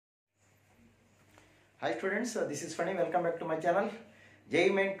Hi students, this is PHANI. Welcome back to my channel. JEE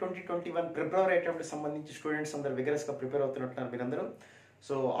Main 2021 February attempt సంబంధించి students అందరూ vigorous గా prepare అవుతున్నట్టున్నారు మీరందరూ.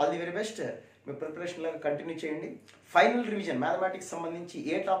 So all the very best. Me preparation లాగా continue చేయండి. Final revision mathematics సంబంధించి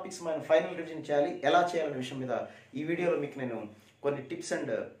ఏ topics మనం final revision చేయాలి, ఎలా చేయాలనే విషయం మీద ఈ వీడియోలో మీకు నేను కొన్ని టిప్స్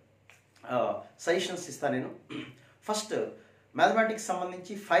అండ్ సజెషన్స్ ఇస్తాను నేను. ఫస్ట్ మ్యాథమెటిక్స్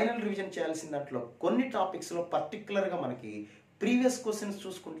సంబంధించి ఫైనల్ రివిజన్ చేయాల్సిన దాంట్లో కొన్ని టాపిక్స్లో పర్టికులర్గా మనకి ప్రీవియస్ క్వశ్చన్స్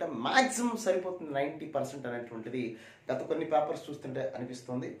చూసుకుంటే మ్యాక్సిమం సరిపోతుంది 90% అనేటువంటిది గత కొన్ని పేపర్స్ చూస్తుంటే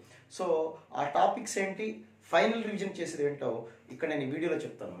అనిపిస్తుంది. సో ఆ టాపిక్స్ ఏంటి, ఫైనల్ రివిజన్ చేసేది ఏంటో ఇక్కడ నేను ఈ వీడియోలో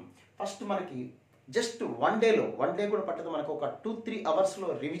చెప్తాను. ఫస్ట్ మనకి జస్ట్ వన్ డే కూడా పట్టదు, మనకు ఒక 2-3 అవర్స్లో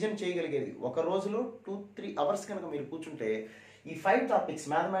రివిజన్ చేయగలిగేది. ఒక రోజులో 2-3 అవర్స్ కనుక మీరు కూర్చుంటే ఈ 5 topics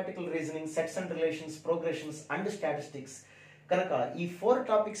mathematical reasoning, sets and relations, progressions and statistics కనుక ఈ 4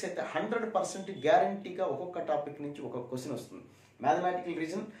 టాపిక్స్ అయితే 100% గ్యారంటీగా ఒక్కొక్క టాపిక్ నుంచి ఒక్కొక్క క్వశ్చన్ వస్తుంది. మ్యాథమెటికల్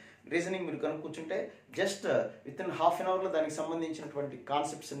రీజనింగ్ మీరు కనుక కూర్చుంటే just with in half an అవర్లో దానికి సంబంధించినటువంటి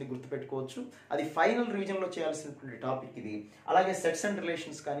కాన్సెప్ట్స్ అన్ని గుర్తుపెట్టుకోవచ్చు. అది ఫైనల్ రివిజన్లో చేయాల్సినటువంటి టాపిక్ ఇది. అలాగే సెట్స్ అండ్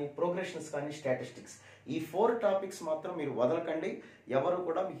రిలేషన్స్ కానీ, ప్రోగ్రెషన్స్ కానీ, స్టాటిస్టిక్స్, ఈ 4 టాపిక్స్ మాత్రం మీరు వదలకండి. ఎవరు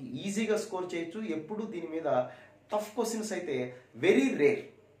కూడా మీకు ఈజీగా స్కోర్ చేయొచ్చు. ఎప్పుడు దీని మీద టఫ్ క్వశ్చన్స్ అయితే very rare.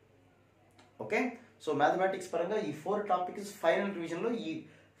 Okay, so mathematics పరంగా ఈ 4 టాపిక్స్ ఫైనల్ రివిజన్లో ఈ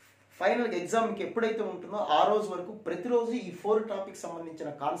ఫైనల్ ఎగ్జామ్ మీకు ఎప్పుడైతే ఉంటుందో ఆ రోజు వరకు ప్రతిరోజు ఈ 4 టాపిక్స్ సంబంధించిన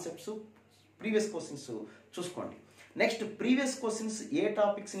కాన్సెప్ట్స్, ప్రీవియస్ క్వశ్చన్స్ చూసుకోండి. నెక్స్ట్ ప్రీవియస్ క్వశ్చన్స్ ఏ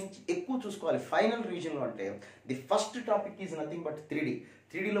టాపిక్స్ నుంచి ఎక్కువ చూసుకోవాలి ఫైనల్ రివిజన్లో అంటే the first topic is nothing but 3D.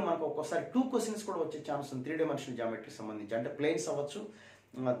 3Dలో మనకు ఒక్కోసారి 2 క్వశ్చన్స్ కూడా వచ్చే ఛాన్స్ ఉంది 3 డైమెన్షనల్ జామెట్రీకి సంబంధించి. అంటే ప్లేన్స్ అవ్వచ్చు,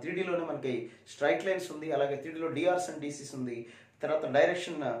 3Dలోనే మనకి స్ట్రైట్ లైన్స్ ఉంది, అలాగే 3Dలో డిఆర్స్ అండ్ డీసీస్ ఉంది, తర్వాత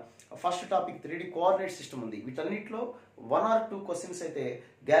direction first topic 3D coordinate system ఉంది. వీటన్నిటిలో 1 or 2 క్వశ్చన్స్ అయితే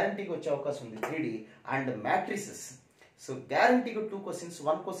గ్యారంటీగా వచ్చే అవకాశం ఉంది 3D అండ్ మ్యాట్రిసెస్. సో గ్యారంటీగా 2 questions,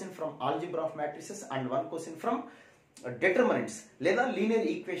 1 question from algebra of matrices and 1 question from డెటర్మినెంట్స్ లేదా లీనియర్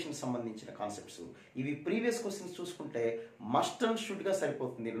ఈక్వేషన్ సంబంధించిన కాన్సెప్ట్స్. ఇవి ప్రీవియస్ క్వశ్చన్స్ చూసుకుంటే మస్ట్ అండ్ షుడ్ గా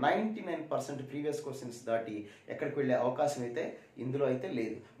సరిపోతుంది. 99% ప్రీవియస్ క్వశ్చన్స్ దాటి ఎక్కడికి వెళ్ళే అవకాశం అయితే ఇందులో అయితే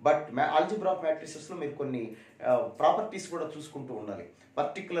లేదు. బట్ ఆల్జిబ్రా ఆఫ్ మ్యాట్రిసెస్ లో మీరు కొన్ని ప్రాపర్టీస్ కూడా చూసుకుంటూ ఉండాలి.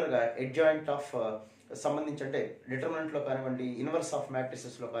 పర్టికులర్గా అడ్జాయింట్ ఆఫ్ సంబంధించి అంటే డిటర్మినెంట్లో కానివ్వండి, ఇన్వర్స్ ఆఫ్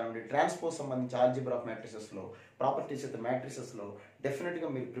మ్యాట్రిసెస్లో కానివ్వండి, ట్రాన్స్పోజ్ సంబంధించి ఆల్జిబ్రా ఆఫ్ మ్యాట్రిసెస్లో ప్రాపర్టీస్ అయితే మ్యాట్రిసెస్లో డెఫినెట్గా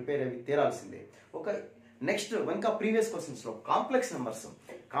మీరు ప్రిపేర్ అయ్యి తీరాల్సిందే. ఒక నెక్స్ట్ ఇంకా ప్రీవియస్ క్వశ్చన్స్లో కాంప్లెక్స్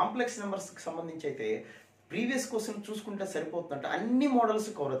నెంబర్స్కి సంబంధించి అయితే ప్రీవియస్ క్వశ్చన్ చూసుకుంటే సరిపోతుందంటే అన్ని మోడల్స్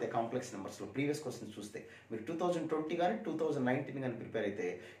కవర్ అవుతాయి కాంప్లెక్స్ నెంబర్స్లో. ప్రీవియస్ క్వశ్చన్స్ చూస్తే మీరు 2020 కానీ 2019 కానీ ప్రిపేర్ అయితే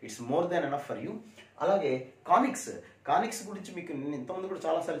it's more than enough for you. అలాగే కానిక్స్ గురించి మీకు నేను ఇంతకుముందు కూడా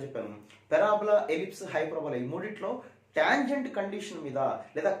చాలాసార్లు చెప్పాను. పెరాబోలా, ఎలిప్స్, హైపర్బోలా ఈ మూడిట్లో ట్యాంజెంట్ కండిషన్ మీద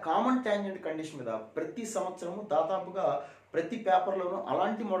లేదా కామన్ ట్యాంజెంట్ కండిషన్ మీద ప్రతి సంవత్సరము దాదాపుగా ప్రతి పేపర్లోనూ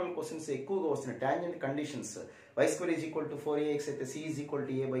అలాంటి మోడల్ క్వశ్చన్స్ ఎక్కువగా వస్తున్నాయి. ట్యాంజెంట్ కండిషన్స్ y² = 4ax అయితే c =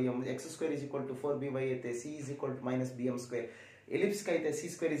 a/m, x² = 4by అయితే c = -bm², ఎలిప్స్కి అయితే c²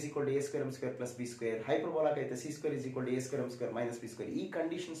 = a²m² + b², హైపర్బోలాకి అయితే c² = a²m² - b². ఈ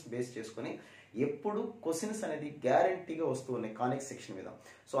కండిషన్స్ బేస్ చేసుకొని ఎప్పుడు క్వశ్చన్స్ అనేది గ్యారంటీగా వస్తూ ఉన్నాయి కానిక్స్ సెక్షన్ మీద.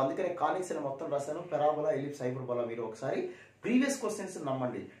 సో అందుకనే కానిక్స్ అని మొత్తం రాశాను. పెరాబోలా, ఎలిప్స్, హైపర్బోలా మీరు ఒకసారి ప్రీవియస్ క్వశ్చన్స్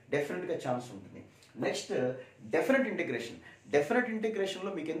నమ్మండి, డెఫినెట్గా ఛాన్స్ ఉంటుంది. నెక్స్ట్ డెఫినెట్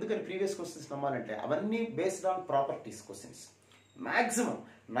ఇంటిగ్రేషన్లో మీకు ఎందుకని ప్రీవియస్ క్వశ్చన్స్ నమ్మాలంటే అవన్నీ based on properties questions. Maximum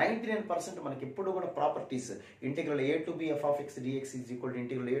 99% మనకి ఎప్పుడు కూడా properties. Integral a to b f of x dx =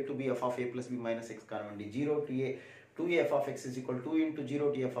 integral a to b f of a plus b minus x కానివ్వండి, 0 to a 2a f of x = 2 into 0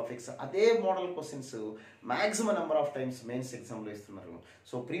 to f of x, అదే model questions maximum number of times mains ఎగ్జామ్లో ఇస్తున్నారు.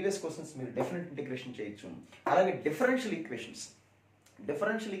 So previous questions మీరు definite integration చేయొచ్చు. అలాగే differential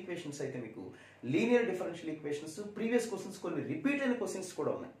equations అయితే మీకు linear differential equations previous questions కొన్ని రిపీట్ అయిన క్వశ్చన్స్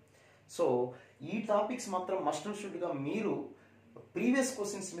కూడా ఉన్నాయి. సో ఈ టాపిక్స్ మాత్రం మస్ట్ అండ్ షుడ్గా మీరు ప్రీవియస్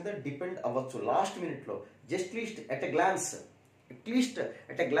క్వశ్చన్స్ మీద డిపెండ్ అవ్వచ్చు. లాస్ట్ మినిట్లో అట్లీస్ట్ ఎట్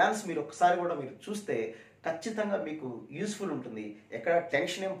ఎ గ్లాన్స్ మీరు ఒకసారి కూడా మీరు చూస్తే ఖచ్చితంగా మీకు యూస్ఫుల్ ఉంటుంది. ఎక్కడ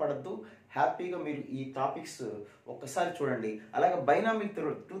టెన్షన్ ఏం పడద్దు, హ్యాపీగా మీరు ఈ టాపిక్స్ ఒక్కసారి చూడండి. అలాగే బైనామిల్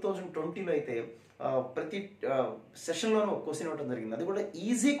 2020లో అయితే ప్రతి సెషన్లోనూ ఒక క్వశ్చన్ ఇవ్వడం జరిగింది. అది కూడా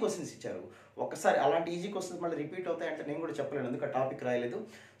ఈజీ క్వశ్చన్స్ ఇచ్చారు. ఒక్కసారి అలాంటి ఈజీ క్వశ్చన్స్ మళ్ళీ రిపీట్ అవుతాయంటే నేను కూడా చెప్పలేను, ఎందుకు ఆ టాపిక్ రాయలేదు.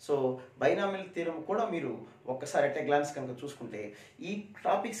 సో బైనామిల్ థియరం కూడా మీరు ఒక్కసారి ఎట్ ఎ గ్లాన్స్ కనుక చూసుకుంటే ఈ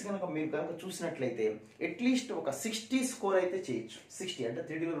టాపిక్స్ కనుక మీరు కనుక చూసినట్లయితే అట్లీస్ట్ ఒక 60 స్కోర్ అయితే చేయొచ్చు. 60 అంటే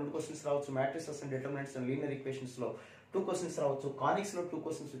 3Dలో 2 క్వశ్చన్స్ రావచ్చు, matrices and determinants and linear ఈక్వేషన్స్లో 2 questions రావచ్చు, కానిక్స్లో 2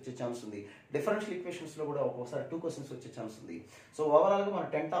 క్వశ్చన్స్ వచ్చే ఛాన్స్ ఉంది, డిఫరెన్షియల్ ఈక్వేషన్స్లో కూడా ఒక్కోసారి 2 క్వశ్చన్స్ వచ్చే ఛాన్స్ ఉంది. సో ఓవరాల్గా మన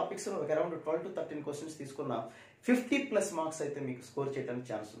 10 టాపిక్స్లో అరౌండ్ 12 to 13 క్వశ్చన్స్ తీసుకున్న 50+ మార్క్స్ అయితే మీకు స్కోర్ చేయడానికి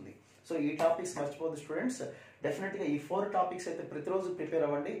ఛాన్స్ ఉంది. సో ఈ టాపిక్స్ మర్చిపోదు స్టూడెంట్స్. డెఫినెట్గా ఈ 4 టాపిక్స్ అయితే ప్రతిరోజు ప్రిపేర్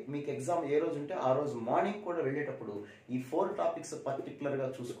అవ్వండి. మీకు ఎగ్జామ్ ఏ రోజు ఉంటే ఆ రోజు మార్నింగ్ కూడా వెళ్ళేటప్పుడు ఈ 4 టాపిక్స్ పర్టికులర్గా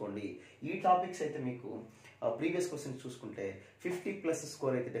చూసుకోండి. ఈ టాపిక్స్ అయితే మీకు ప్రీవియస్ క్వశ్చన్ చూసుకుంటే 50+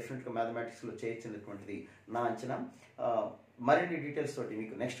 స్కోర్ అయితే డెఫినెట్గా మ్యాథమెటిక్స్లో చేయొచ్చినటువంటిది నా అంచనా. మరిన్ని డీటెయిల్స్ తోటి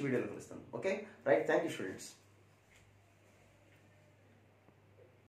మీకు నెక్స్ట్ వీడియోలో కలుస్తాను. Okay right, thank you students.